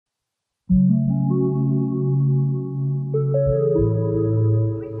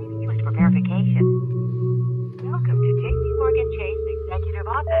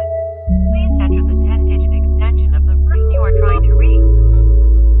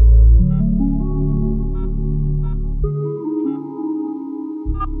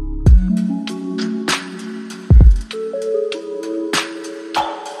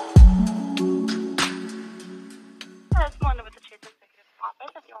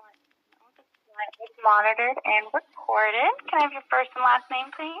It's monitored and recorded. Can I have your first and last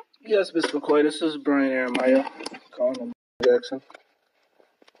name, please? Yes, Ms. McCoy. This is Brian Jeremiah calling from Jackson.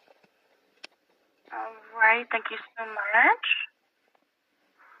 All right. Thank you so much.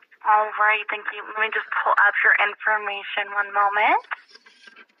 All right. Thank you. Let me just pull up your information one moment.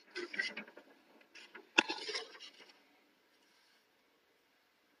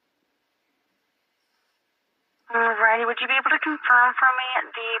 All righty. Would you be able to confirm for me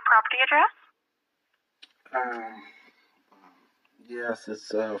the property address? Yes, it's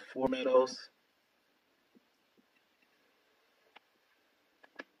 4 Meadows.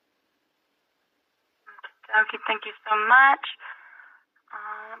 Okay, thank you so much.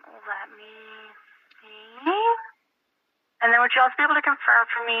 Let me see. And then would you also be able to confirm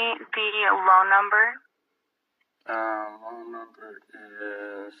for me the loan number? Loan number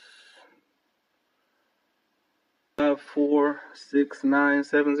is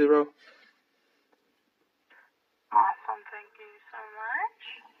 46970. Awesome, thank you so much.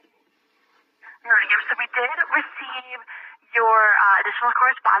 All right, so we did receive your additional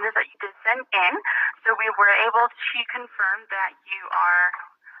correspondence that you did send in. So we were able to confirm that you are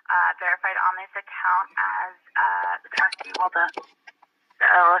verified on this account as the trustee. Well, the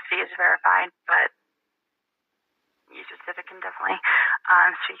LLC is verified, but you specific can definitely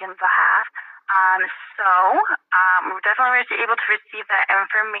speak on behalf. We were definitely able to receive that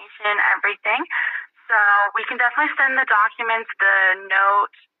information, everything. So we can definitely send the documents, the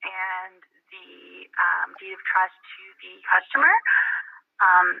note, and the deed of trust to the customer.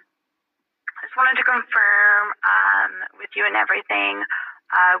 I just wanted to confirm with you and everything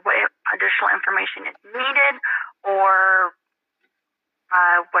what additional information is needed, or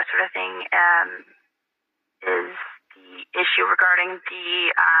what sort of thing is the issue regarding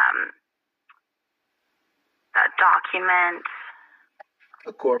the that document.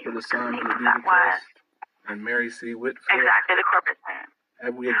 A corporate assignment of deed of trust and Mary C. Whitfield. Exactly, the corporate assignment.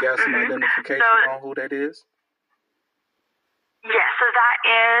 Have we got some identification on who that is? Yes, so that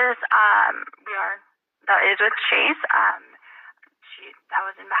is with Chase. That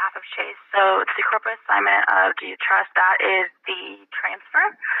was in behalf of Chase. So it's the corporate assignment of deed of trust. That is the transfer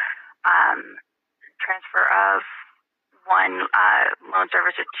of one loan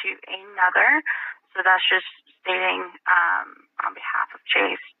servicer to another. So that's just stating on behalf of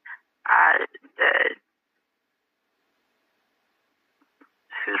Chase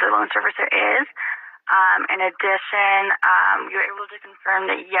who the loan servicer is. In addition, you're able to confirm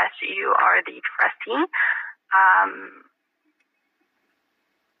that yes, you are the trustee.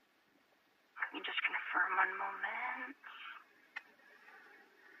 Let me just confirm one moment.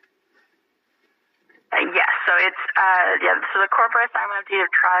 Yes, so it's so the corporate assignment of deed of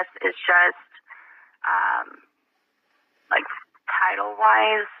trust is just like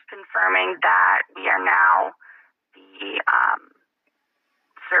title-wise confirming that we are now the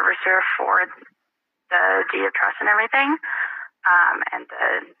servicer for the deed of trust and everything, and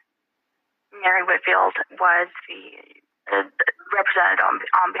the Mary Whitfield was the represented on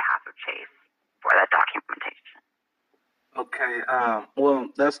behalf of Chase for that documentation. Okay, well,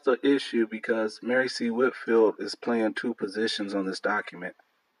 that's the issue because Mary C. Whitfield is playing two positions on this document.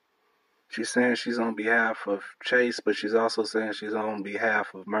 She's saying she's on behalf of Chase, but she's also saying she's on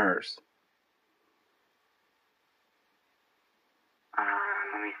behalf of MERS.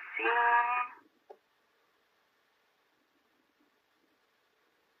 Let me see.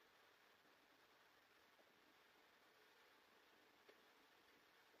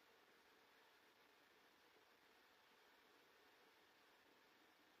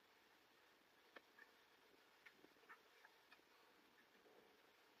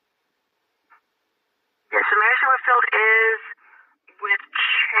 Yeah, so Mary C. Whitfield is with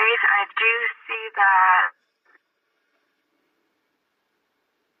Chase, and I do see that.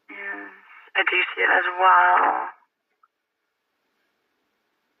 Yes, I do see it as well.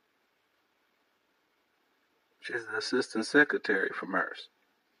 She's the assistant secretary for MERS.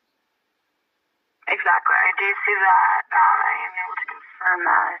 Exactly, I do see that. I am able to confirm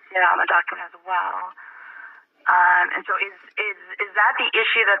that. I see it on the document as well. And so is that the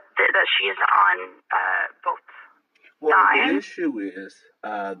issue that she's on both sides? Well, the issue is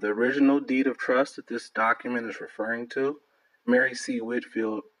the original deed of trust that this document is referring to, Mary C.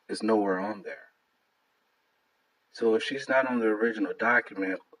 Whitfield is nowhere on there. So if she's not on the original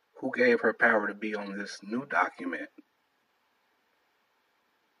document, who gave her power to be on this new document?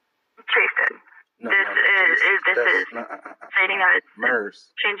 Chase did. This is stating that it's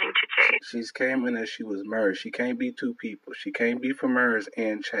MERS. Changing to Chase. She's came in as she was MERS. She can't be two people. She can't be for MERS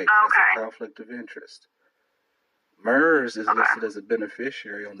and Chase. Okay. That's a conflict of interest. MERS is listed as a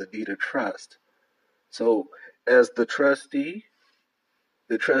beneficiary on the deed of trust. So as the trustee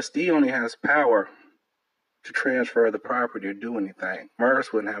only has power to transfer the property or do anything.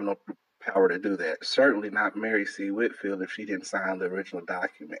 MERS wouldn't have no power to do that. Certainly not Mary C. Whitfield if she didn't sign the original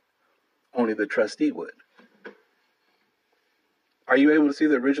document. Only the trustee would. Are you able to see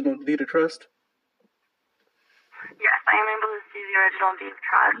the original deed of trust? Yes, I am able to see the original deed of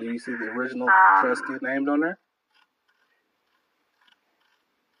trust. Do you see the original trustee named on there?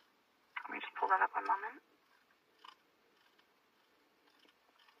 Let me just pull that up one moment.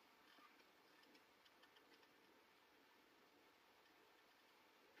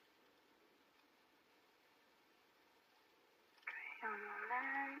 Okay, one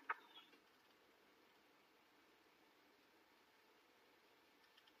moment.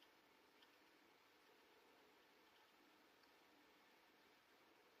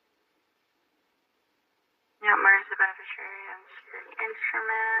 Yeah, MERS is the beneficiary and security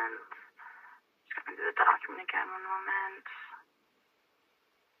instrument. Just going to do the document again, one moment.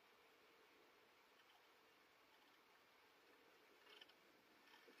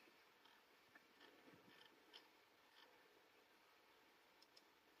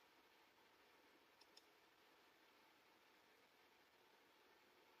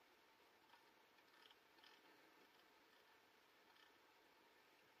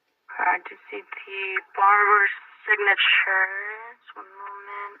 I do see the borrower's signatures. One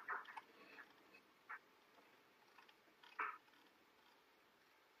moment.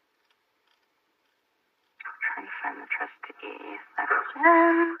 I'm trying to find the trustee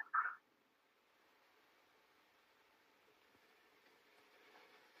section.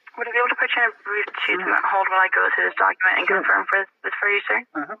 Would I be able to put you in a brief 2-minute hold while I go through this document and confirm this for you, sir?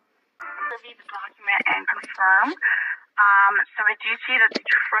 Review the document and confirm. So I do see that the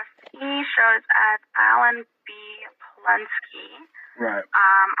trustee shows as Alan B. Polensky. Right.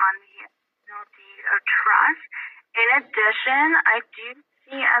 On the original deed of trust. In addition, I do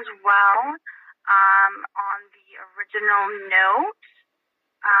see as well on the original note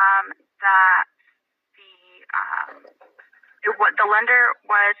that the lender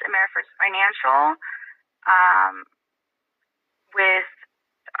was AmeriFirst Financial, with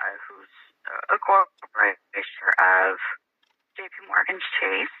who's a corporation of JP Morgan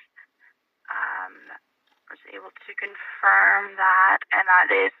Chase. I was able to confirm that, and that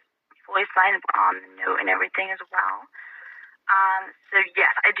is fully signed on the note and everything as well. So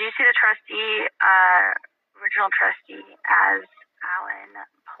yes, I do see the trustee, original trustee, as Alan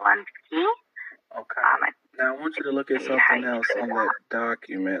Polensky. Okay. Now I want you to look at something else on that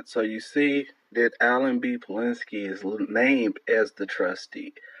document. So you see that Alan B. Polensky is named as the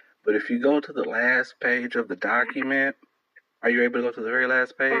trustee. But if you go to the last page of the document, are you able to go to the very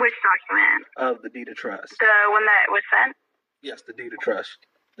last page? Which document? Of the deed of trust. The one that was sent? Yes, the deed of trust.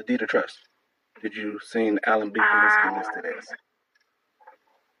 The deed of trust. Did you see Alan B. Polensky listed as?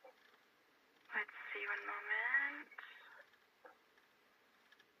 Let's see, one moment.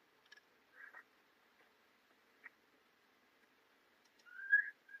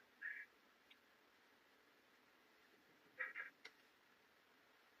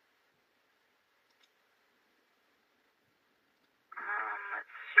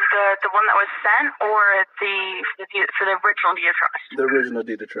 The one that was sent, or for the original deed of trust? The original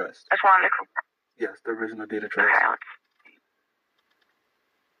deed of trust. I just wanted to confirm. Yes, the original deed of trust. Okay, let's see.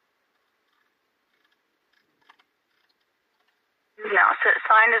 No, so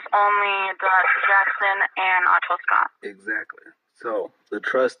signed is only Jackson and Otto Scott. Exactly. So the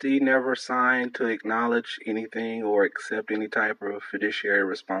trustee never signed to acknowledge anything or accept any type of fiduciary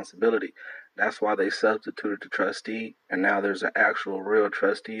responsibility. That's why they substituted the trustee, and now there's an actual real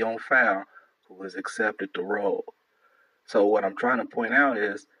trustee on file who has accepted the role. So what I'm trying to point out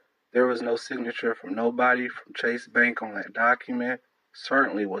is there was no signature from nobody from Chase Bank on that document.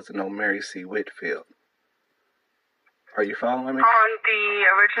 Certainly wasn't no Mary C. Whitfield. Are you following me? On the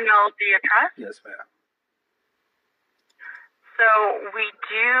original deed of trust? Yes, ma'am. So we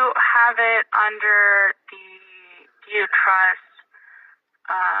do have it under the deed of trust,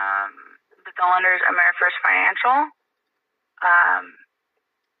 the lenders AmeriFirst Financial.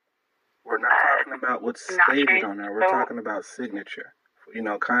 We're not talking about what's stated on there. We're talking about signature. You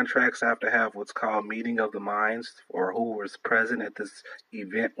know, contracts have to have what's called meeting of the minds, or who was present at this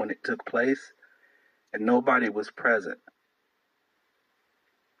event when it took place, and nobody was present.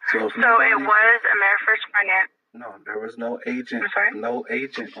 So it was AmeriFirst Financial. No, there was no agent. I'm sorry? No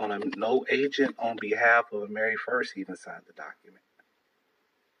agent on behalf of AmeriFirst even signed the document.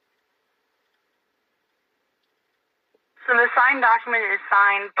 So the signed document is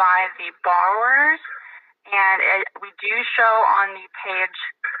signed by the borrowers And we do show on the page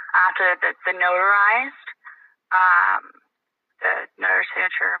after the notarized, the notary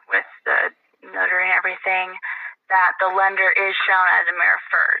signature with the notary and everything, that the lender is shown as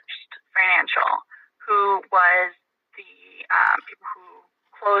AmeriFirst Financial, who was the people who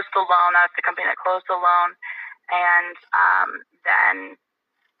closed the loan. That's the company that closed the loan. And then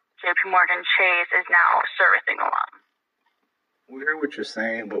JP Morgan Chase is now servicing the loan. We hear what you're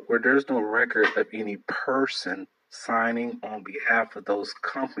saying, but where there's no record of any person signing on behalf of those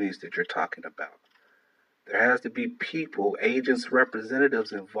companies that you're talking about. There has to be people, agents,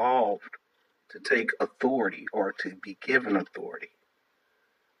 representatives involved to take authority or to be given authority.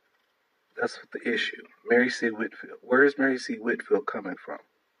 That's the issue. Mary C. Whitfield. Where is Mary C. Whitfield coming from?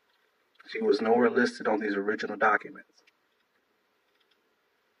 She was nowhere listed on these original documents.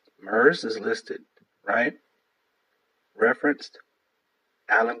 MERS is listed, right? Referenced.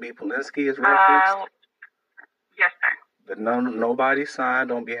 Alan B. Polinsky is referenced. Yes, sir. But nobody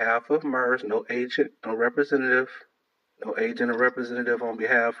signed on behalf of MERS, no agent, no representative, no agent or representative on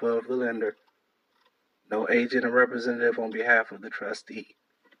behalf of the lender, no agent or representative on behalf of the trustee.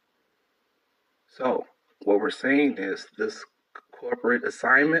 So, what we're saying is this corporate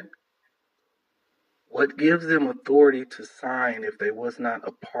assignment, what gives them authority to sign if they was not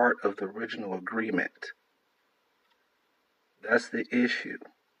a part of the original agreement? That's the issue.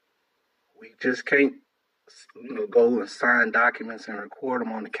 We just can't go and sign documents and record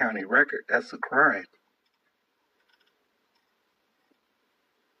them on the county record. That's a crime.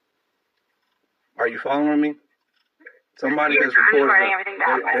 Are you following me? Somebody has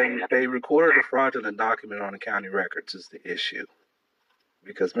recorded they recorded a fraudulent document on the county records is the issue.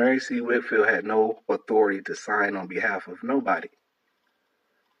 Because Mary C. Whitfield had no authority to sign on behalf of nobody.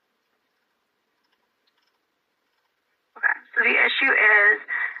 Okay, so the issue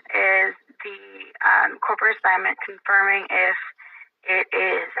is the corporate assignment confirming if it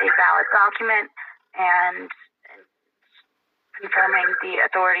is a valid document and confirming the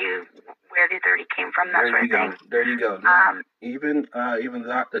authority, where the authority came from, that sort of thing. There you go. Now, even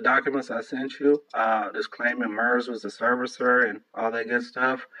the documents I sent you, this claiming MERS was the servicer and all that good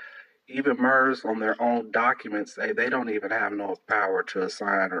stuff, even MERS on their own documents say they don't even have no power to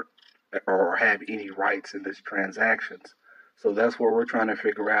assign or have any rights in these transactions. So that's what we're trying to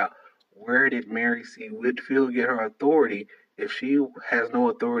figure out. Where did Mary C. Whitfield get her authority if she has no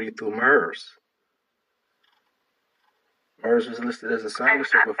authority through MERS? MERS was listed as a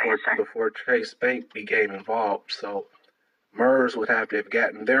servicer before Chase Bank became involved. So MERS would have to have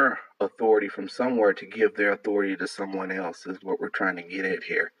gotten their authority from somewhere to give their authority to someone else, is what we're trying to get at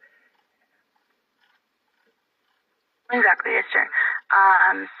here. Exactly, yes, sir.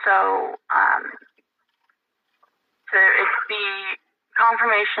 So it's the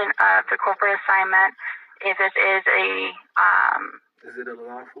confirmation of the corporate assignment. If this is is it a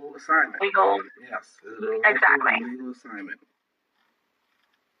lawful assignment? Legal. Yes. Is it a lawful legal assignment?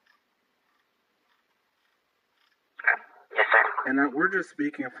 Yes, sir. And we're just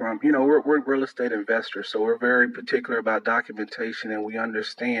speaking from, we're real estate investors, so we're very particular about documentation, and we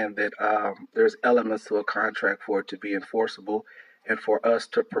understand that there's elements to a contract for it to be enforceable, and for us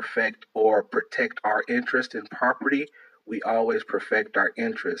to perfect or protect our interest in property, we always perfect our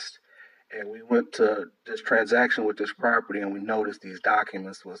interest. And we went to this transaction with this property and we noticed these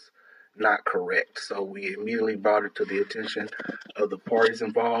documents was not correct. So we immediately brought it to the attention of the parties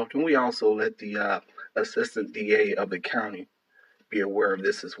involved. And we also let the assistant DA of the county be aware of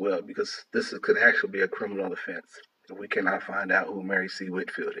this as well, because this could actually be a criminal offense if we cannot find out who Mary C.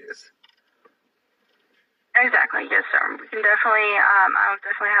 Whitfield is. Exactly, yes, sir. We can definitely, I'll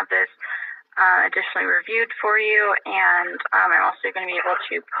definitely have this additionally reviewed for you, and I'm also going to be able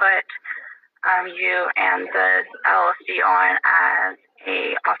to put you and the LLC on as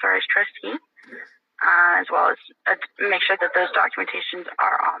a authorized trustee, as well as make sure that those documentations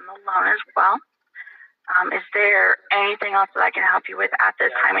are on the loan as well. Is there anything else that I can help you with at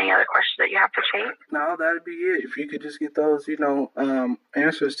this time? Any other questions that you have for Chase? No, that'd be it. If you could just get those,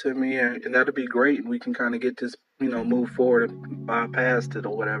 answers to me, and that'd be great. And we can kind of get this, move forward and bypass it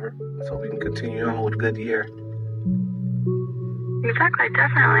or whatever, so we can continue on with a good year. Exactly,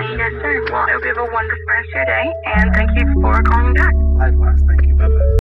 definitely. Yes, sir. Well, I hope you have a wonderful rest of your day, and thank you for calling me back. Likewise. Thank you. Bye-bye.